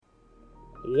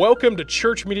Welcome to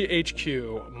Church Media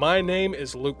HQ. My name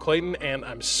is Luke Clayton, and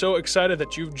I'm so excited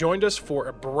that you've joined us for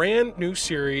a brand new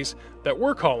series that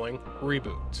we're calling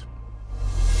Reboot.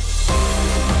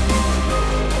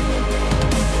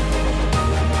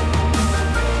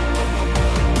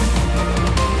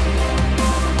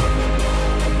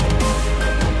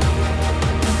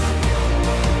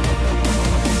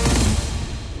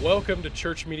 Welcome to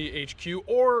Church Media HQ,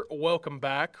 or welcome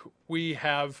back. We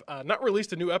have not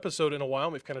released a new episode in a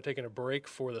while. We've kind of taken a break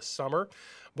for the summer,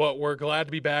 but we're glad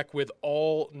to be back with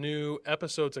all new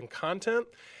episodes and content,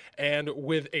 and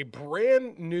with a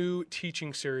brand new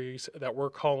teaching series that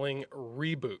we're calling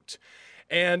Reboot.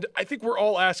 And I think we're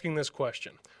all asking this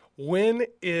question: when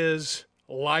is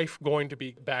life going to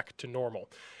be back to normal?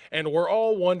 And we're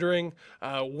all wondering,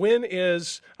 when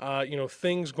is,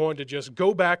 things going to just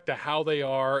go back to how they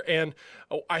are? And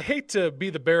I hate to be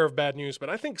the bearer of bad news, but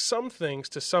I think some things,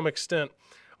 to some extent,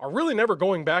 are really never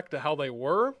going back to how they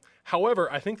were.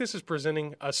 However, I think this is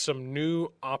presenting us some new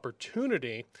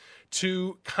opportunity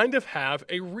to kind of have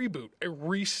a reboot, a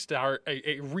restart,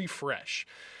 a refresh.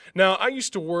 Now, I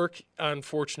used to work,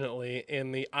 unfortunately,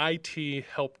 in the IT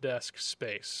help desk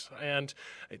space, and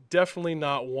definitely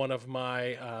not one of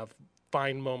my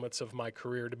fine moments of my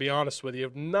career, to be honest with you.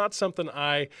 Not something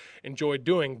I enjoyed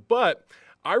doing, but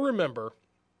I remember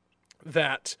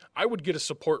that I would get a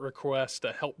support request,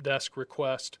 a help desk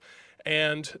request,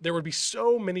 and there would be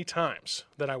so many times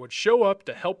that I would show up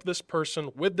to help this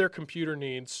person with their computer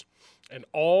needs, and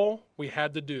all we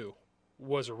had to do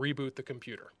was reboot the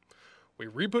computer. We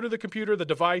rebooted the computer, the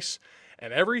device,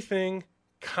 and everything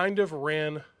kind of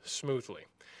ran smoothly.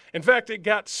 In fact, it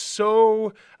got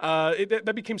so,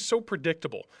 that became so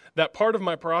predictable that part of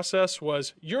my process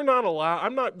was, you're not allowed,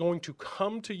 I'm not going to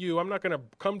come to you, I'm not going to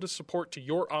come to support to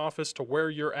your office, to where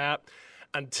you're at,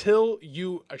 until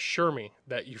you assure me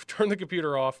that you've turned the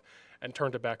computer off and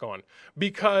turned it back on.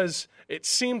 Because it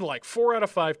seemed like 4 out of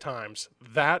 5 times,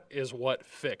 that is what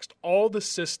fixed. All the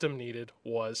system needed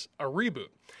was a reboot.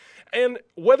 And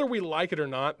whether we like it or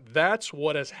not, that's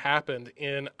what has happened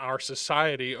in our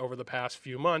society over the past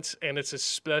few months, and it's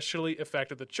especially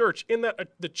affected the church, in that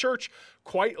the church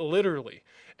quite literally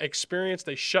experienced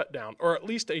a shutdown, or at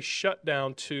least a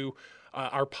shutdown to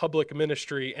our public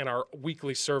ministry and our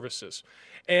weekly services.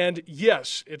 And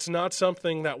yes, it's not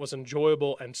something that was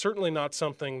enjoyable, and certainly not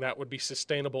something that would be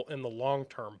sustainable in the long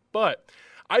term, but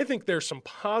I think there's some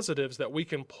positives that we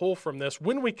can pull from this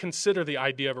when we consider the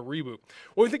idea of a reboot.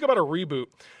 When we think about a reboot,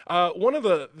 one of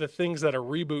the things that a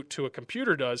reboot to a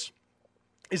computer does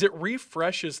is it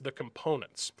refreshes the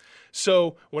components.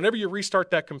 So whenever you restart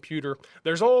that computer,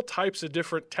 there's all types of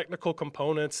different technical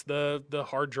components, the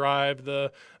hard drive,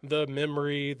 the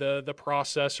memory, the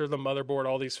processor, the motherboard,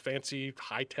 all these fancy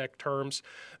high-tech terms.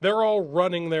 They're all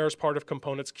running there as part of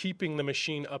components, keeping the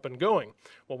machine up and going.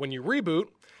 Well, when you reboot,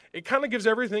 it kind of gives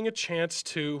everything a chance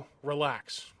to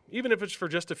relax, even if it's for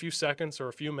just a few seconds or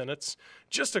a few minutes,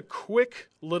 just a quick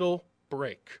little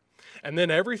break. And then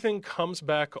everything comes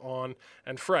back on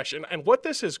and fresh. And what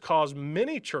this has caused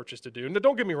many churches to do, and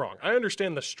don't get me wrong, I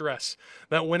understand the stress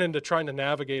that went into trying to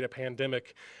navigate a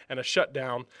pandemic and a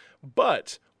shutdown,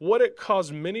 but what it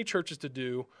caused many churches to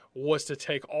do was to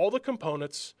take all the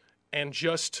components and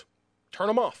just turn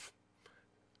them off.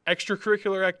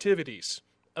 Extracurricular activities,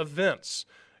 events,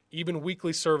 even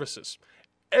weekly services,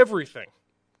 everything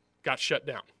got shut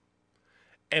down.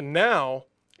 And now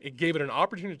it gave it an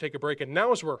opportunity to take a break. And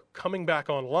now as we're coming back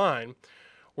online,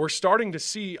 we're starting to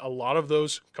see a lot of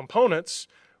those components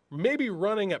maybe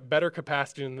running at better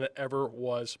capacity than it ever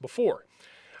was before.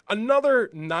 Another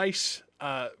nice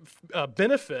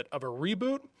benefit of a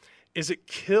reboot is it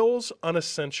kills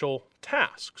unessential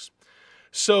tasks.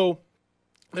 So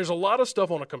there's a lot of stuff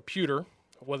on a computer,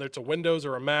 whether it's a Windows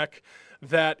or a Mac,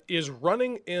 that is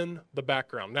running in the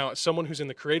background. Now, as someone who's in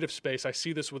the creative space, I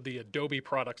see this with the Adobe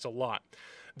products a lot.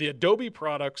 The Adobe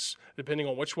products, depending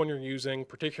on which one you're using,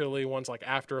 particularly ones like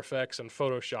After Effects and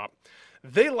Photoshop,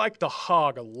 they like to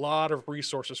hog a lot of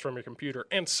resources from your computer.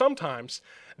 And sometimes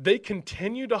they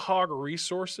continue to hog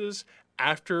resources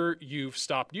after you've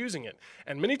stopped using it.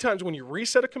 And many times when you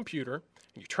reset a computer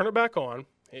and you turn it back on,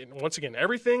 and once again,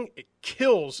 it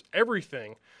kills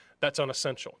everything that's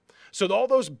unessential. So all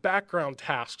those background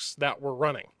tasks that we're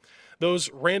running, those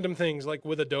random things like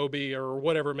with Adobe or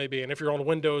whatever it may be, and if you're on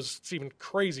Windows, it's even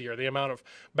crazier, the amount of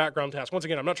background tasks. Once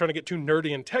again, I'm not trying to get too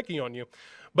nerdy and techie on you,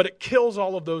 but it kills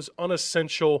all of those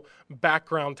unessential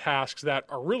background tasks that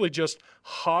are really just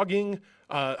hogging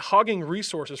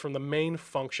resources from the main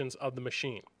functions of the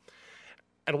machine.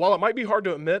 And while it might be hard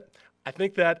to admit, I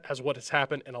think that is what has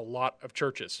happened in a lot of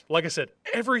churches. Like I said,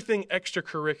 everything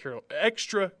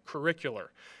extracurricular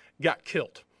got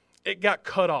killed. It got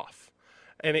cut off,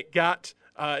 and it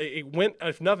went.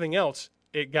 If nothing else,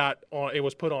 it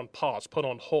was put on pause, put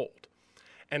on hold.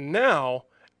 And now,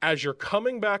 as you're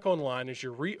coming back online, as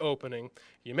you're reopening,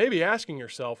 you may be asking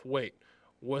yourself, wait,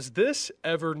 was this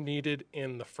ever needed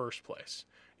in the first place?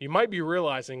 You might be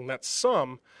realizing that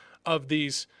some of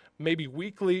these maybe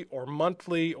weekly or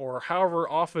monthly or however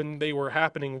often they were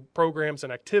happening programs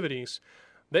and activities,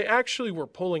 they actually were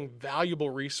pulling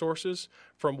valuable resources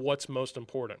from what's most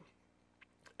important.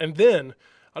 And then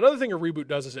another thing a reboot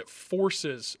does is it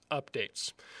forces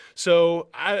updates. So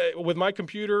with my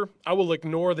computer, I will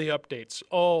ignore the updates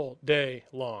all day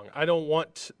long. I don't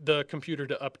want the computer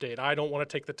to update. I don't want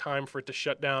to take the time for it to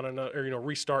shut down and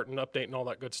restart and update and all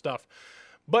that good stuff.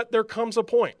 But there comes a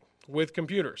point with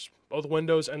computers, both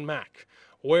Windows and Mac,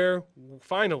 where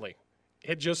finally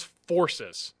it just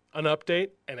forces an update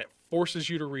and it forces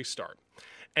you to restart.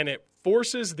 And it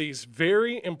forces these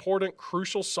very important,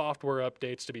 crucial software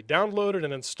updates to be downloaded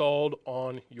and installed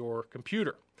on your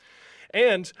computer.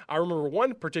 And I remember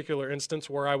one particular instance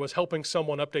where I was helping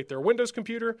someone update their Windows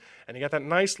computer, and you got that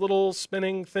nice little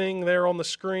spinning thing there on the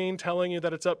screen telling you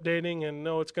that it's updating, and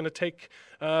no, it's going to take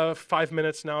 5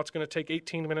 minutes, now it's going to take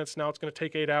 18 minutes, now it's going to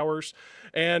take 8 hours.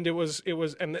 And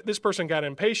and this person got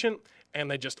impatient,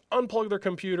 and they just unplugged their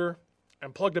computer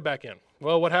and plugged it back in.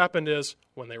 Well, what happened is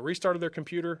when they restarted their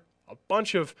computer,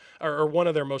 one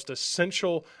of their most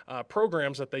essential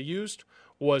programs that they used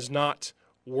was not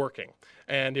working.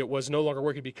 And it was no longer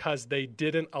working because they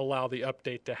didn't allow the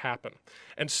update to happen.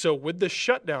 And so with the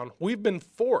shutdown, we've been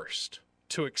forced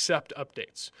to accept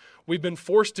updates. We've been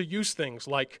forced to use things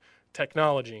like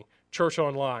technology, church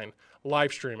online,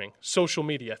 live streaming, social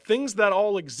media, things that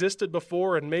all existed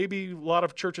before and maybe a lot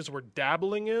of churches were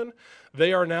dabbling in,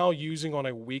 they are now using on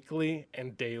a weekly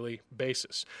and daily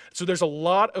basis. So there's a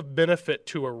lot of benefit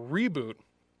to a reboot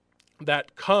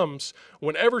that comes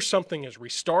whenever something is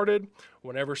restarted,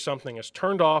 whenever something is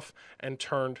turned off and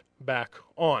turned back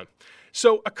on.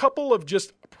 So a couple of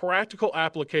just practical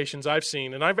applications I've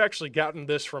seen, and I've actually gotten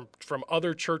this from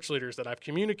other church leaders that I've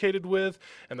communicated with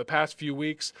in the past few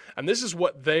weeks, and this is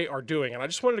what they are doing. And I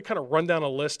just wanted to kind of run down a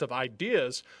list of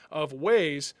ideas of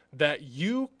ways that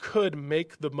you could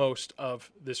make the most of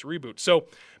this reboot. So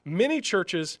many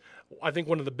churches, I think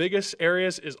one of the biggest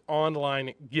areas is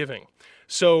online giving.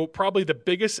 So probably the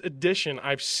biggest addition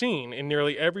I've seen in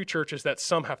nearly every church is that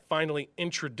some have finally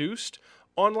introduced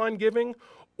online giving,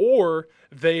 or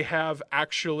they have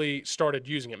actually started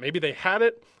using it. Maybe they had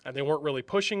it and they weren't really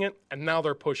pushing it, and now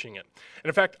they're pushing it. And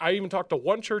in fact, I even talked to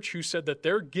one church who said that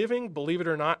their giving, believe it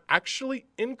or not, actually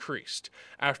increased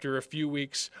after a few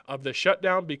weeks of the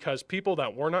shutdown because people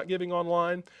that were not giving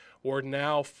online were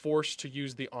now forced to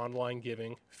use the online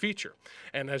giving feature.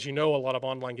 And as you know, a lot of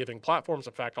online giving platforms,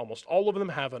 in fact, almost all of them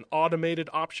have an automated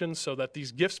option so that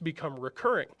these gifts become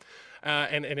recurring.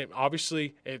 And it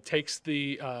obviously it takes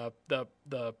the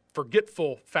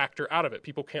forgetful factor out of it.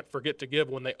 People can't forget to give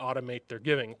when they automate their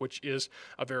giving, which is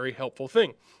a very helpful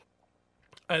thing.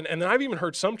 And then I've even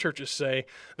heard some churches say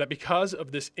that because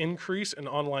of this increase in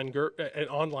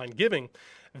online giving,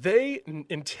 they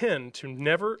intend to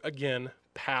never again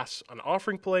pass an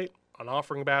offering plate, an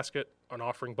offering basket, an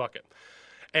offering bucket.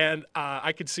 And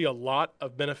I could see a lot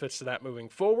of benefits to that moving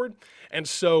forward. And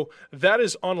so that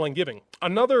is online giving.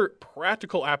 Another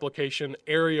practical application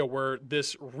area where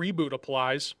this reboot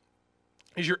applies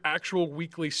is your actual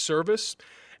weekly service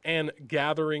and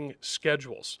gathering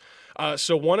schedules.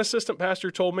 So one assistant pastor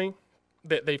told me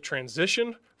that they've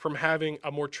transitioned from having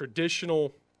a more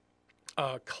traditional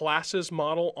classes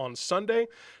model on Sunday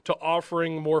to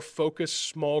offering more focused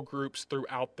small groups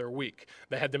throughout their week.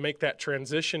 They had to make that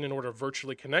transition in order to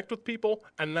virtually connect with people,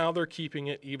 and now they're keeping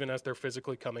it even as they're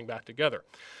physically coming back together.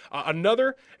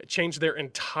 Another changed their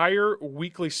entire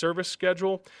weekly service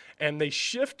schedule, and they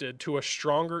shifted to a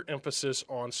stronger emphasis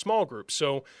on small groups.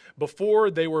 So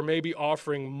before they were maybe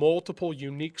offering multiple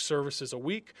unique services a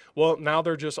week, well, now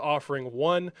they're just offering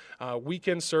one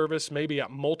weekend service maybe at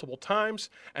multiple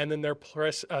times, and then they're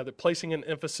placing an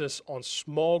emphasis on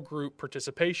small group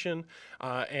participation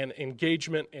and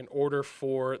engagement in order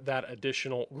for that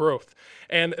additional growth.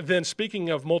 And then speaking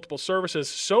of multiple services,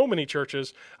 so many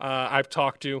churches I've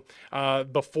talked to,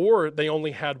 before they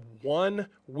only had one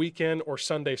weekend or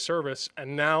Sunday service,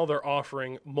 and now they're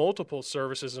offering multiple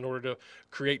services in order to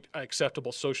create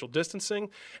acceptable social distancing.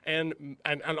 And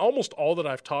almost all that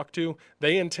I've talked to,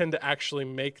 they intend to actually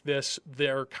make this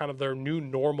their new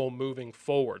normal moving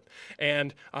forward.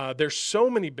 And there's so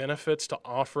many benefits to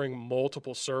offering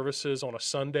multiple services on a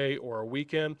Sunday or a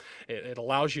weekend. It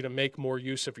allows you to make more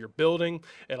use of your building.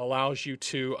 It allows you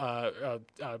to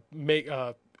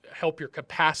help your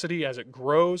capacity as it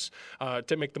grows,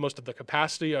 to make the most of the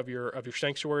capacity of your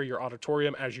sanctuary, your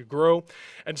auditorium as you grow.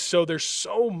 And so there's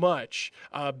so much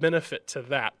benefit to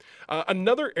that.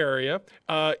 Another area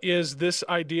is this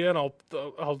idea, and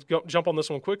I'll jump on this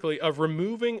one quickly, of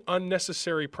removing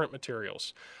unnecessary print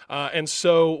materials. And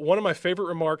so one of my favorite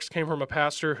remarks came from a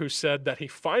pastor who said that he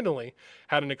finally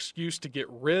had an excuse to get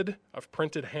rid of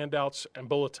printed handouts and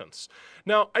bulletins.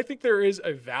 Now, I think there is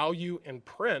a value in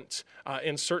print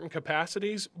in certain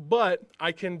capacities, but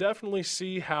I can definitely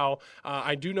see how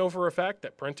I do know for a fact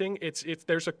that printing,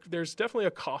 there's definitely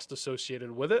a cost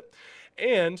associated with it.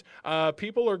 And I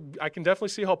can definitely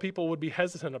see how people would be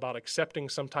hesitant about accepting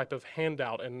some type of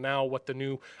handout. And now what the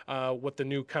new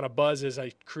kind of buzz is,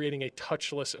 creating a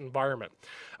touchless environment.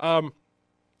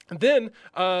 Then,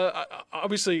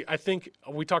 obviously, I think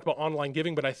we talked about online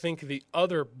giving, but I think the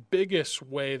other biggest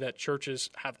way that churches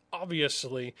have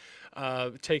obviously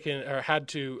taken or had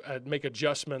to make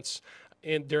adjustments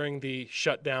during the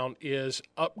shutdown is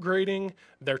upgrading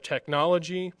their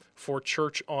technology for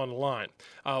church online.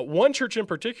 One church in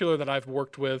particular that I've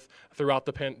worked with throughout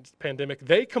the pandemic,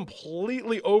 they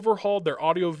completely overhauled their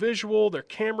audiovisual, their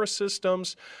camera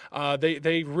systems.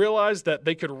 They realized that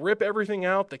they could rip everything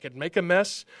out, they could make a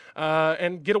mess,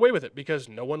 and get away with it because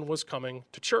no one was coming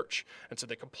to church. And so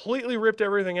they completely ripped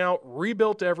everything out,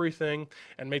 rebuilt everything,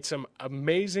 and made some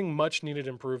amazing, much-needed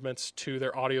improvements to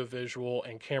their audiovisual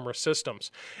and camera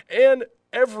systems. And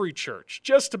every church,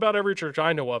 just about every church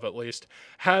I know of at least,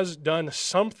 has done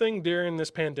something during this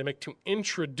pandemic to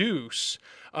introduce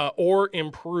or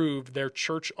improve their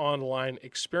church online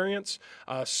experience.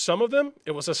 Some of them,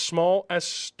 it was as small as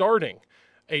starting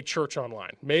a church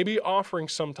online, maybe offering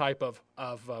some type of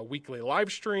weekly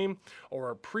live stream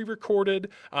or pre-recorded.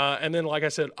 And then, like I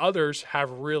said, others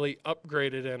have really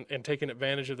upgraded and taken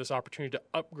advantage of this opportunity to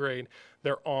upgrade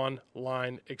their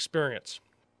online experience.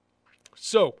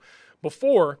 So,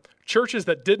 before, churches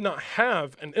that did not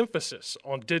have an emphasis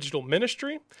on digital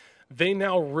ministry, they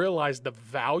now realize the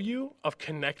value of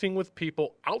connecting with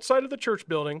people outside of the church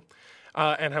building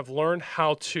and have learned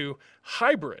how to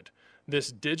hybrid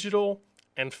this digital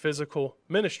and physical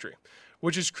ministry,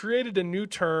 which has created a new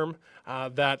term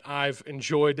that I've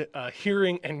enjoyed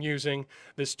hearing and using,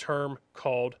 this term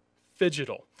called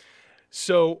phygital.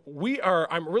 So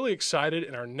I'm really excited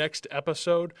in our next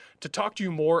episode to talk to you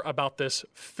more about this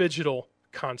phygital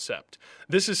concept.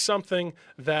 This is something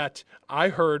that I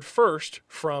heard first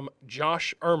from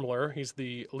Josh Ermler. He's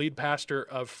the lead pastor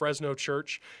of Fresno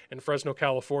Church in Fresno,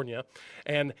 California.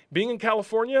 And being in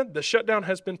California, the shutdown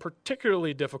has been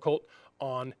particularly difficult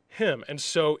on him. And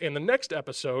so in the next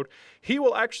episode, he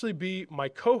will actually be my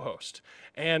co-host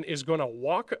and is going to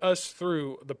walk us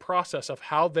through the process of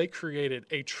how they created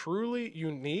a truly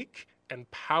unique and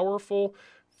powerful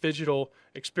phygital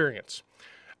experience.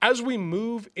 As we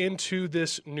move into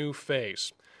this new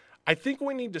phase, I think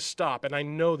we need to stop, and I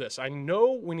know this. I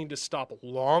know we need to stop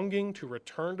longing to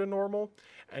return to normal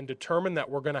and determine that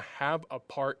we're going to have a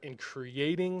part in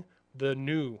creating the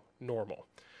new normal.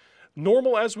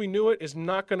 Normal as we knew it is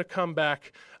not going to come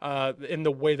back in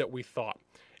the way that we thought.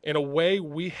 In a way,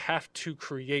 we have to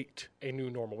create a new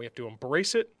normal. We have to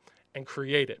embrace it and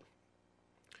create it.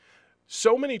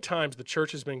 So many times the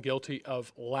church has been guilty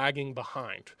of lagging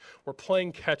behind. We're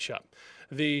playing catch up.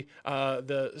 The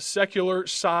secular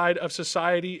side of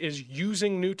society is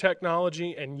using new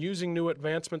technology and using new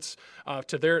advancements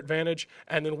to their advantage,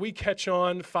 and then we catch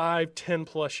on 5, 10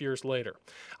 plus years later.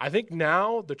 I think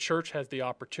now the church has the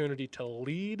opportunity to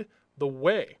lead the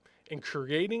way in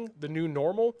creating the new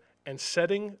normal and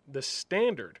setting the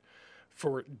standard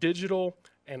for digital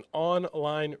and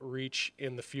online reach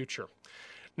in the future.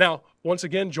 Now, once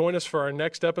again, join us for our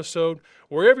next episode.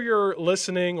 Wherever you're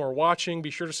listening or watching,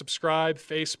 be sure to subscribe,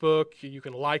 Facebook. You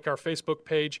can like our Facebook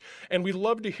page, and we'd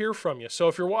love to hear from you. So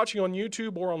if you're watching on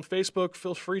YouTube or on Facebook,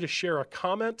 feel free to share a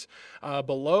comment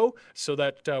below so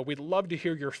that we'd love to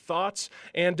hear your thoughts.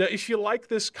 And if you like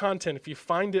this content, if you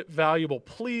find it valuable,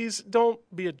 please don't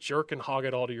be a jerk and hog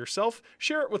it all to yourself.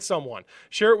 Share it with someone.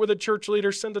 Share it with a church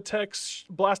leader. Send a text.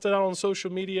 Blast it out on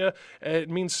social media. It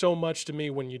means so much to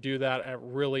me when you do that. I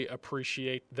really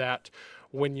appreciate that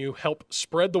when you help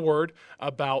spread the word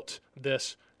about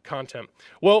this content.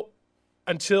 Well,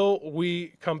 until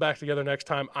we come back together next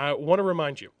time, I want to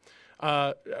remind you,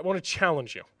 I want to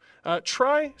challenge you.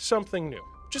 Try something new.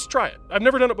 Just try it. I've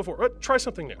never done it before, but try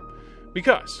something new.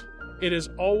 Because it is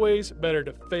always better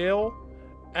to fail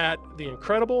at the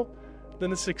incredible than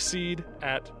to succeed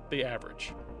at the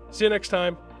average. See you next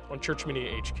time on Church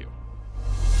Media HQ.